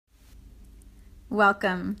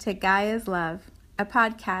Welcome to Gaia's Love, a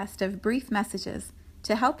podcast of brief messages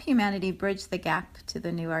to help humanity bridge the gap to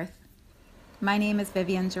the new earth. My name is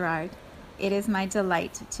Vivian Gerard. It is my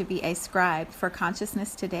delight to be a scribe for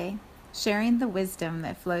consciousness today, sharing the wisdom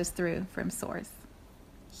that flows through from Source.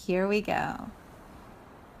 Here we go.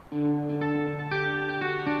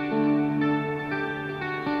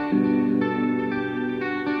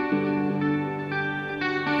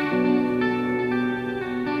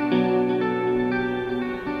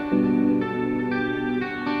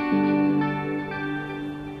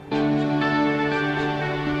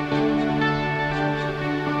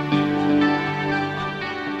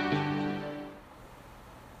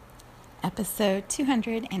 Episode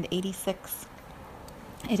 286.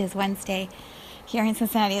 It is Wednesday here in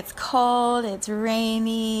Cincinnati. It's cold, it's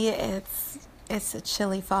rainy, it's a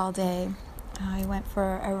chilly fall day. I went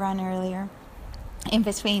for a run earlier in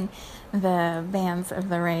between the bands of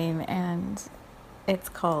the rain, and it's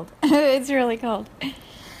cold. It's really cold.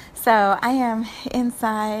 So I am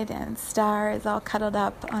inside, and Star is all cuddled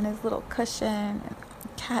up on his little cushion.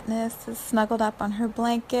 Katniss is snuggled up on her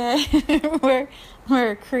blanket.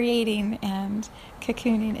 We're creating and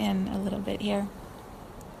cocooning in a little bit here.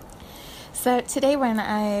 So today when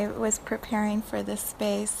I was preparing for this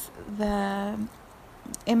space, the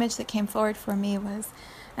image that came forward for me was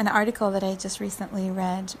an article that I just recently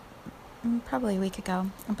read, probably a week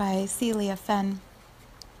ago, by Celia Fenn,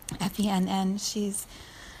 Fenn. She's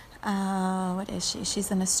what is she?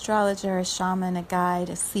 She's an astrologer, a shaman, a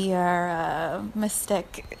guide, a seer, a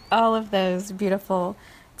mystic, all of those beautiful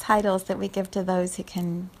titles that we give to those who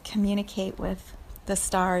can communicate with the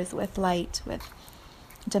stars, with light, with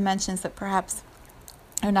dimensions that perhaps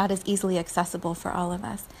are not as easily accessible for all of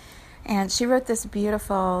us. And she wrote this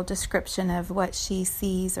beautiful description of what she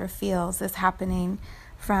sees or feels is happening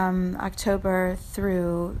from October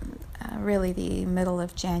through really the middle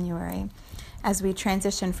of January, as we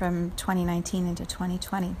transition from 2019 into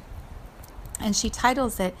 2020. And she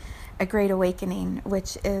titles it A Great Awakening,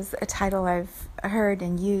 which is a title I've heard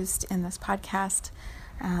and used in this podcast.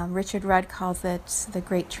 Richard Rudd calls it the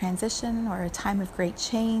Great Transition or a time of great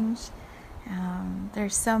change.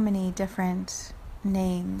 There's so many different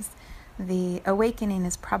names. The awakening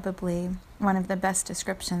is probably one of the best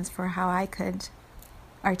descriptions for how I could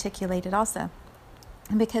articulate it also,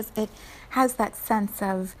 because it has that sense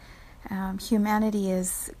of humanity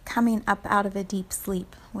is coming up out of a deep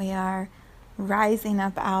sleep. We are rising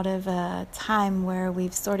up out of a time where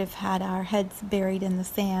we've sort of had our heads buried in the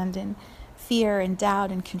sand and fear and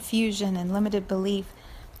doubt and confusion and limited belief.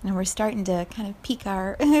 And we're starting to kind of peek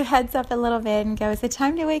our heads up a little bit and go, is it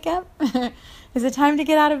time to wake up? Is it time to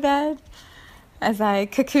get out of bed? As I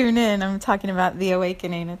cocoon in, I'm talking about the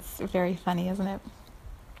awakening. It's very funny, isn't it?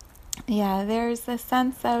 Yeah, there's a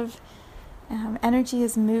sense of energy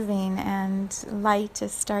is moving and light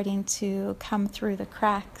is starting to come through the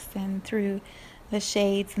cracks and through the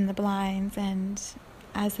shades and the blinds. And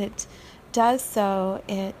as it does so,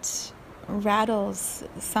 it rattles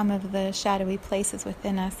some of the shadowy places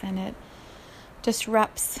within us, and it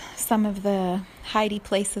disrupts some of the hidey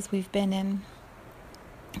places we've been in.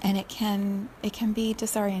 And it can be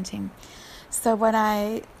disorienting. So what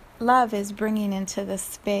I love is bringing into this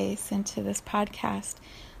space, into this podcast,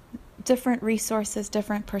 different resources,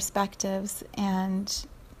 different perspectives, and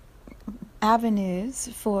avenues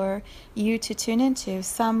for you to tune into.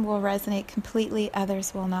 Some will resonate completely,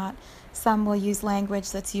 others will not. Some will use language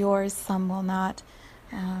that's yours, some will not.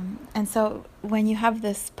 And so when you have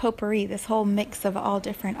this potpourri, this whole mix of all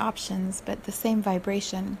different options, but the same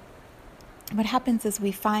vibration, what happens is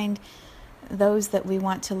we find those that we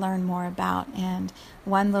want to learn more about. And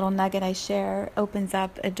one little nugget I share opens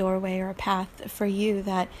up a doorway or a path for you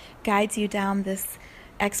that guides you down this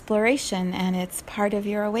exploration, and it's part of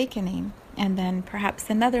your awakening. And then perhaps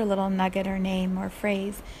another little nugget or name or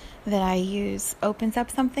phrase that I use opens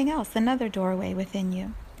up something else, another doorway within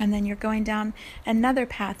you. And then you're going down another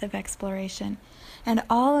path of exploration. And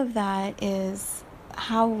all of that is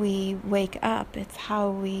how we wake up. It's how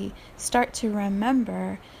we start to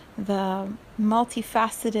remember the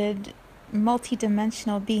multifaceted,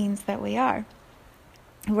 multidimensional beings that we are.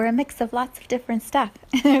 We're a mix of lots of different stuff.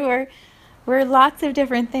 We're lots of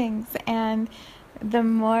different things, and the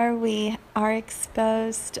more we are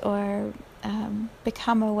exposed or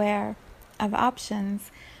become aware of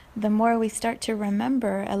options, the more we start to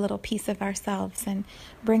remember a little piece of ourselves and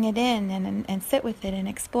bring it in and sit with it and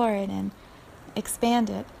explore it and expand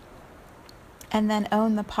it. And then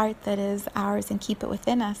own the part that is ours and keep it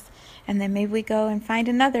within us. And then maybe we go and find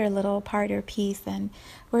another little part or piece, and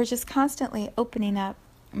we're just constantly opening up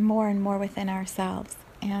more and more within ourselves.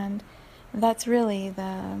 And that's really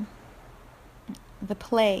the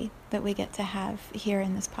play that we get to have here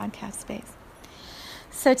in this podcast space.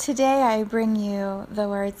 So today I bring you the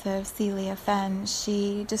words of Celia Fenn.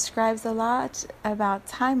 She describes a lot about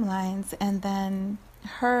timelines and then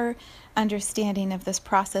her understanding of this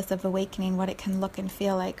process of awakening, what it can look and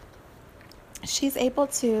feel like. She's able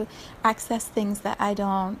to access things that I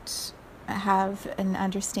don't have an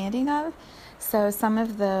understanding of. So some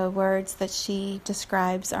of the words that she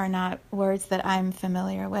describes are not words that I'm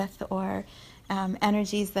familiar with or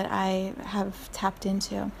energies that I have tapped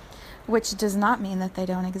into, which does not mean that they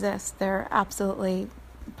don't exist. They're absolutely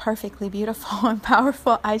perfectly beautiful and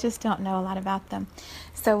powerful. I just don't know a lot about them.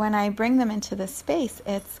 So when I bring them into this space,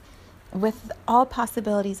 it's with all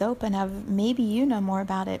possibilities open of maybe you know more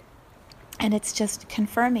about it. And it's just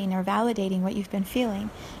confirming or validating what you've been feeling.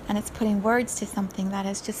 And it's putting words to something that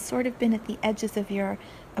has just sort of been at the edges of your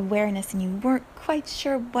awareness and you weren't quite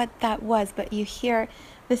sure what that was, but you hear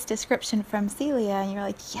this description from Celia and you're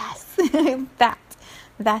like, yes,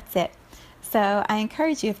 that's it. So I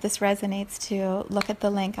encourage you, if this resonates, to look at the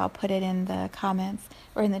link. I'll put it in the comments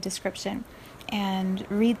or in the description. And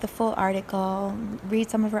read the full article, read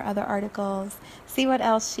some of her other articles, see what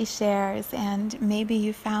else she shares, and maybe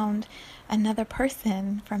you found another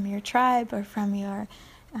person from your tribe or from your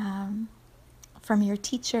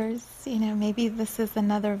teachers. You know, maybe this is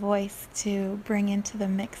another voice to bring into the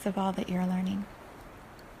mix of all that you're learning.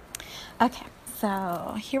 Okay,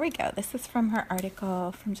 so here we go. This is from her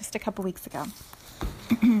article from just a couple weeks ago.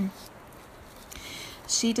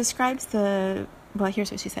 She describes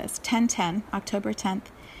here's what she says. 10/10, October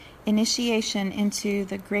 10th, initiation into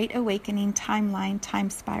the Great Awakening timeline time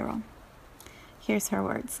spiral. Here's her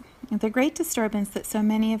words. The great disturbance that so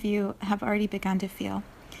many of you have already begun to feel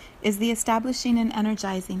is the establishing and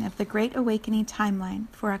energizing of the Great Awakening timeline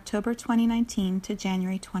for October 2019 to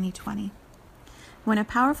January 2020. When a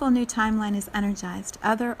powerful new timeline is energized,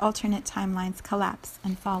 other alternate timelines collapse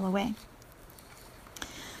and fall away.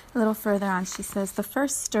 A little further on, she says, the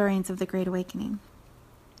first stirrings of the Great Awakening.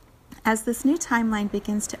 As this new timeline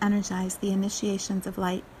begins to energize the initiations of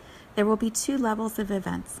light, there will be 2 levels of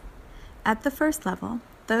events. At the first level,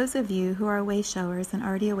 those of you who are way showers and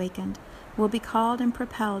already awakened will be called and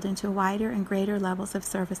propelled into wider and greater levels of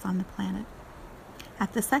service on the planet.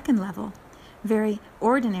 At the second level, very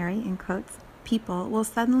ordinary, in quotes, people will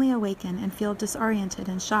suddenly awaken and feel disoriented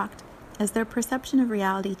and shocked as their perception of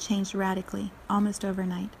reality changed radically, almost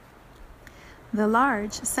overnight. The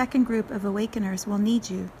large second group of awakeners will need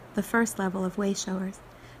you, the first level of way showers,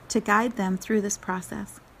 to guide them through this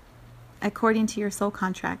process. According to your soul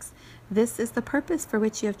contracts, this is the purpose for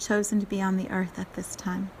which you have chosen to be on the earth at this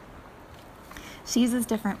time. She uses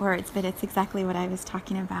different words, but it's exactly what I was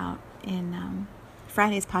talking about in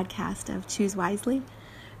Friday's podcast of Choose Wisely.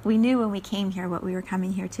 We knew when we came here what we were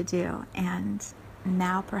coming here to do, and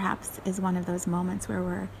now perhaps is one of those moments where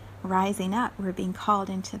we're rising up, we're being called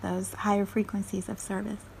into those higher frequencies of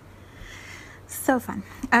service. So fun.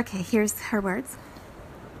 Okay, here's her words.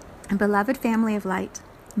 Beloved family of light,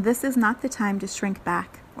 this is not the time to shrink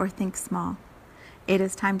back or think small. It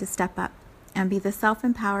is time to step up and be the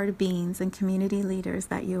self-empowered beings and community leaders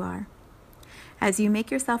that you are. As you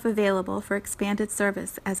make yourself available for expanded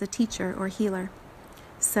service as a teacher or healer,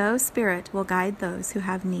 so Spirit will guide those who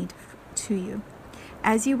have need to you.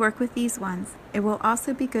 As you work with these ones, it will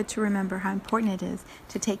also be good to remember how important it is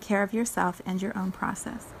to take care of yourself and your own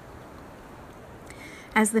process.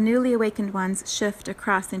 As the newly awakened ones shift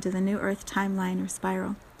across into the new earth timeline or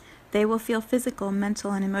spiral, they will feel physical,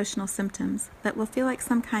 mental, and emotional symptoms that will feel like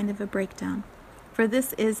some kind of a breakdown. For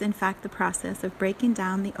this is, in fact, the process of breaking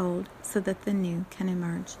down the old so that the new can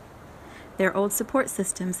emerge. Their old support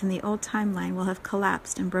systems in the old timeline will have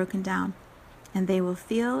collapsed and broken down, and they will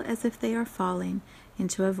feel as if they are falling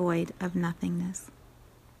into a void of nothingness.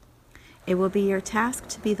 It will be your task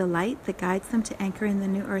to be the light that guides them to anchor in the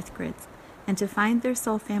new earth grids and to find their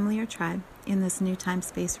soul family or tribe in this new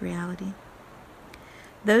time-space reality.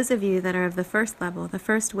 Those of you that are of the first level, the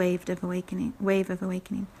first wave of awakening,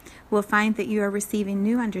 will find that you are receiving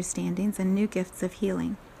new understandings and new gifts of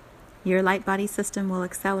healing. Your light body system will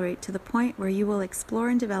accelerate to the point where you will explore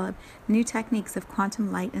and develop new techniques of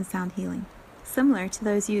quantum light and sound healing, similar to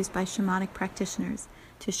those used by shamanic practitioners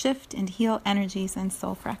to shift and heal energies and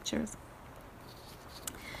soul fractures.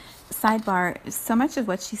 Sidebar, so much of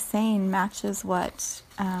what she's saying matches what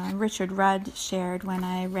Richard Rudd shared when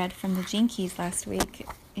I read from the Gene Keys last week.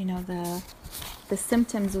 You know, the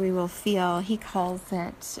symptoms we will feel, he calls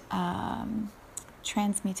it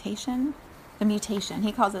transmutation, the mutation.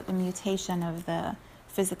 He calls it the mutation of the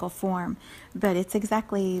physical form, but it's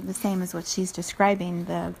exactly the same as what she's describing.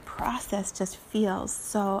 The process just feels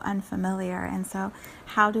so unfamiliar, and so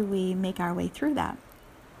how do we make our way through that,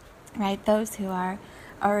 right? Those who are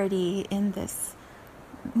already in this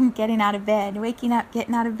getting out of bed, waking up,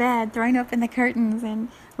 getting out of bed, throwing open the curtains and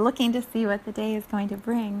looking to see what the day is going to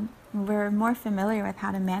bring, we're more familiar with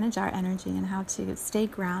how to manage our energy and how to stay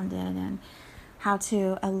grounded and how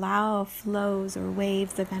to allow flows or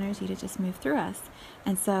waves of energy to just move through us.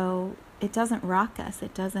 And so it doesn't rock us,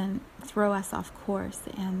 it doesn't throw us off course.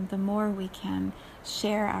 And the more we can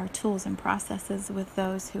share our tools and processes with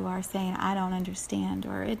those who are saying, I don't understand,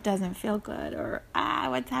 or it doesn't feel good, or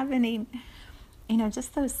what's happening?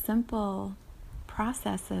 Just those simple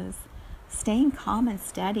processes, staying calm and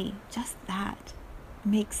steady, just that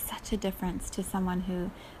makes such a difference to someone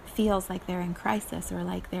who feels like they're in crisis or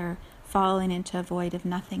like they're falling into a void of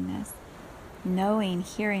nothingness.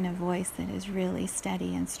 Hearing a voice that is really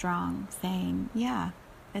steady and strong, saying, yeah,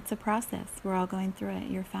 it's a process. We're all going through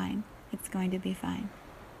it. You're fine. It's going to be fine.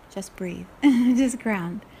 Just breathe. Just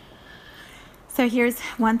ground. So here's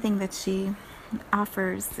one thing that she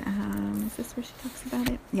offers. Is this where she talks about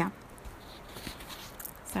it? Yeah.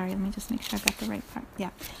 Sorry, let me just make sure I've got the right part.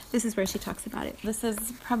 Yeah, this is where she talks about it. This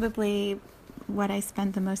is probably what I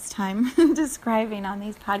spend the most time describing on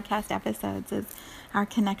these podcast episodes, is our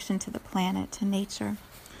connection to the planet, to nature.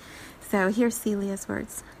 So here's Celia's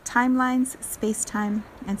words. Timelines, space-time,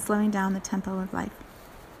 and slowing down the tempo of life.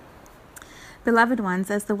 Beloved ones,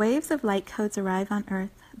 as the waves of light codes arrive on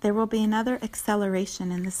Earth, there will be another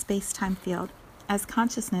acceleration in the space-time field as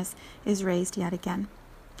consciousness is raised yet again.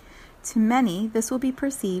 To many, this will be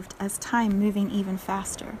perceived as time moving even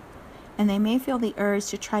faster, and they may feel the urge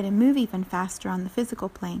to try to move even faster on the physical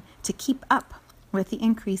plane to keep up with the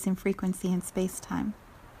increase in frequency in space-time.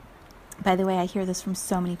 By the way, I hear this from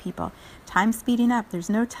so many people. Time's speeding up. There's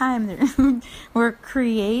no time. We're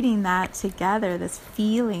creating that together, this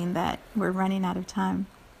feeling that we're running out of time.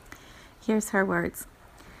 Here's her words.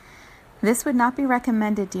 This would not be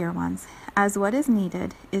recommended, dear ones, as what is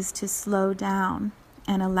needed is to slow down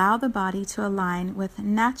and allow the body to align with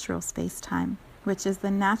natural space-time, which is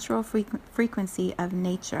the natural frequency of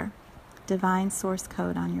nature, divine source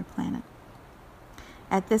code on your planet.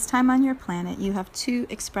 At this time on your planet, you have two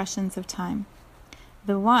expressions of time.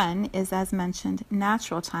 The one is, as mentioned,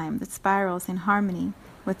 natural time that spirals in harmony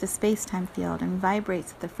with the space-time field and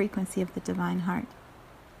vibrates at the frequency of the divine heart.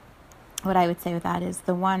 What I would say with that is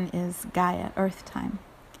the one is Gaia, earth time.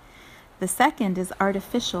 The second is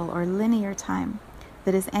artificial or linear time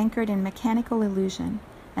that is anchored in mechanical illusion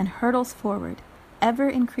and hurtles forward, ever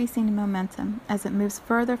increasing in momentum as it moves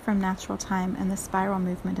further from natural time and the spiral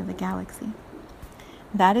movement of the galaxy.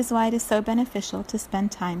 That is why it is so beneficial to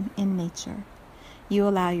spend time in nature. You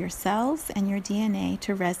allow your cells and your DNA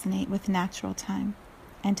to resonate with natural time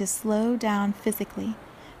and to slow down physically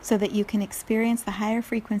so that you can experience the higher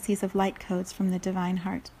frequencies of light codes from the divine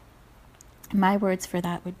heart. My words for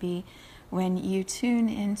that would be when you tune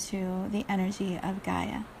into the energy of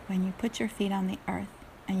Gaia, when you put your feet on the earth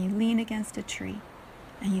and you lean against a tree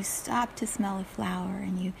and you stop to smell a flower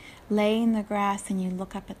and you lay in the grass and you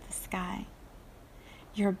look up at the sky.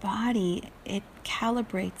 Your body, it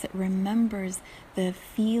calibrates, it remembers the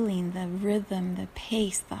feeling, the rhythm, the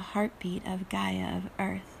pace, the heartbeat of Gaia, of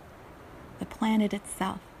Earth, the planet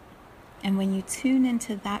itself. And when you tune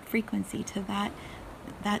into that frequency, to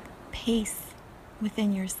that pace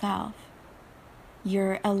within yourself,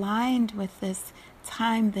 you're aligned with this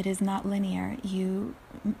time that is not linear.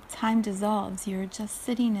 Time dissolves. You're just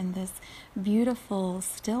sitting in this beautiful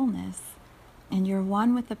stillness, and you're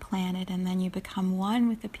one with the planet, and then you become one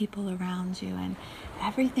with the people around you, and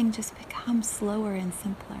everything just becomes slower and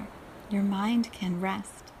simpler. Your mind can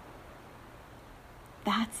rest.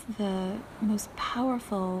 That's the most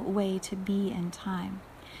powerful way to be in time.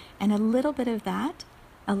 And a little bit of that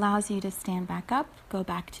allows you to stand back up, go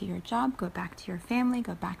back to your job, go back to your family,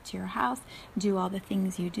 go back to your house, do all the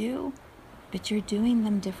things you do, but you're doing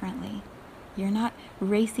them differently. You're not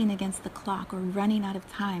racing against the clock or running out of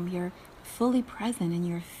time. You're fully present and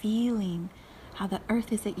you're feeling how the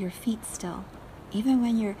earth is at your feet still. Even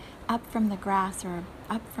when you're up from the grass or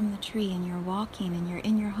up from the tree and you're walking and you're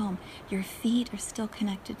in your home, your feet are still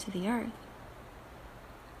connected to the earth.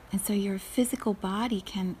 And so your physical body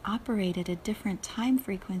can operate at a different time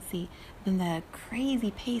frequency than the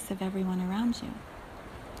crazy pace of everyone around you.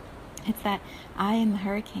 It's that eye in the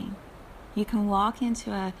hurricane. You can walk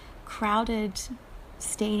into a crowded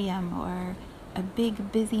stadium or a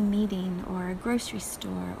big busy meeting or a grocery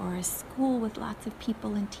store or a school with lots of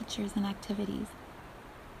people and teachers and activities.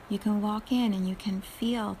 You can walk in and you can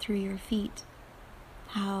feel through your feet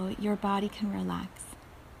how your body can relax.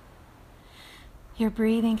 Your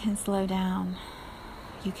breathing can slow down.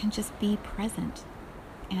 You can just be present.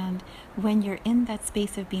 And when you're in that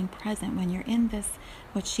space of being present, when you're in this,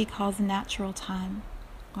 what she calls natural time,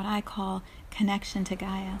 what I call connection to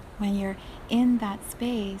Gaia, when you're in that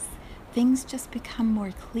space, things just become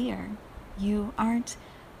more clear. You aren't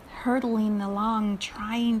hurtling along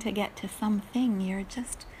trying to get to something. You're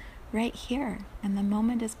just right here, and the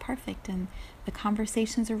moment is perfect, and the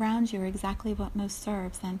conversations around you are exactly what most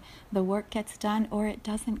serves, and the work gets done or it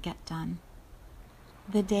doesn't get done.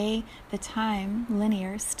 The day, the time,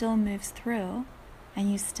 linear, still moves through,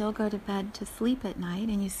 and you still go to bed to sleep at night,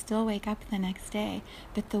 and you still wake up the next day,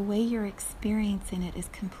 but the way you're experiencing it is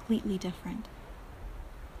completely different.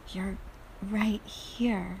 You're right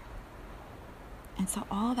here. And so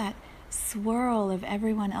all that swirl of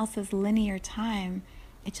everyone else's linear time,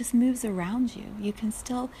 it just moves around you. You can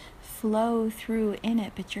still flow through in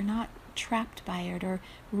it, but you're not trapped by it or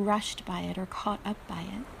rushed by it or caught up by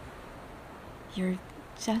it. You're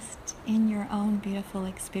just in your own beautiful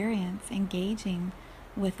experience, engaging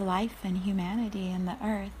with life and humanity and the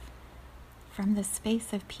earth from the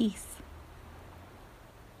space of peace.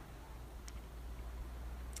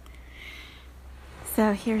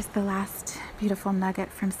 So here's the last beautiful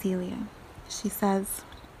nugget from Celia. She says,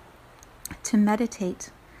 to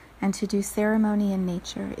meditate and to do ceremony in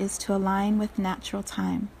nature is to align with natural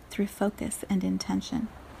time through focus and intention.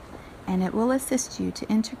 And it will assist you to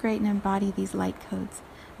integrate and embody these light codes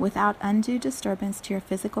without undue disturbance to your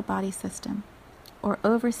physical body system or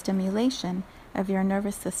overstimulation of your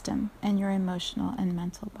nervous system and your emotional and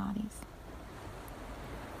mental bodies.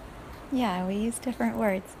 Yeah, we use different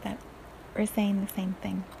words, but we're saying the same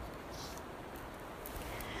thing.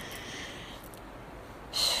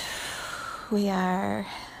 We are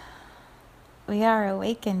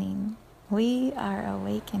awakening. We are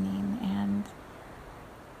awakening, and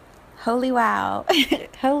holy wow,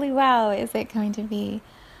 holy wow, is it going to be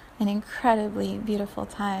an incredibly beautiful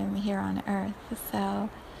time here on earth. So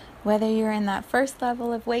whether you're in that first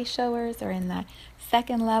level of way showers or in that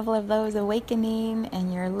second level of those awakening,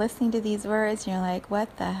 and you're listening to these words, you're like,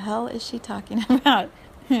 what the hell is she talking about?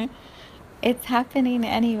 It's happening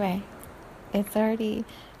anyway. It's already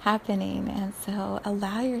happening. And so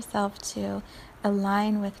allow yourself to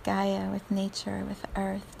align with Gaia, with nature, with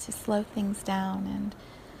earth, to slow things down and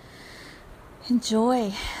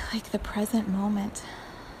enjoy like the present moment.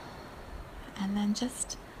 And then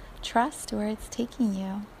just trust where it's taking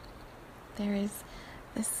you. There is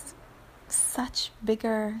this such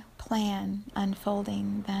bigger plan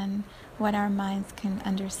unfolding than what our minds can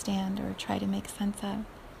understand or try to make sense of.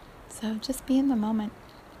 So just be in the moment,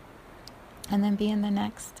 and then be in the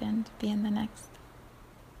next, and be in the next.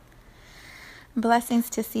 Blessings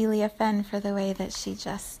to Celia Fenn for the way that she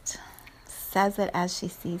just says it as she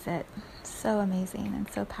sees it. So amazing and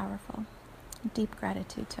so powerful. Deep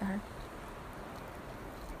gratitude to her.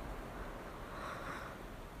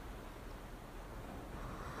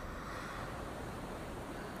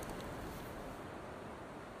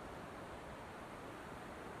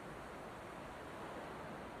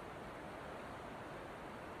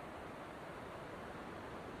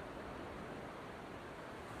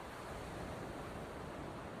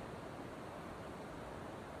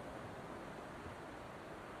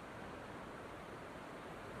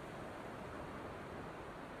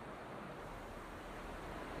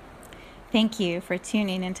 Thank you for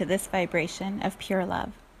tuning into this vibration of pure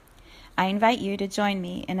love. I invite you to join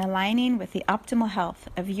me in aligning with the optimal health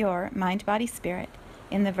of your mind, body, spirit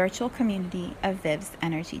in the virtual community of Viv's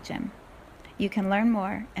Energy Gym. You can learn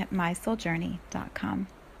more at mysouljourney.com.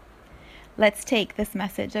 Let's take this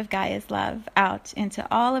message of Gaia's love out into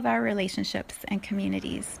all of our relationships and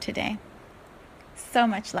communities today. So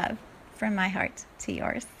much love from my heart to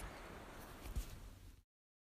yours.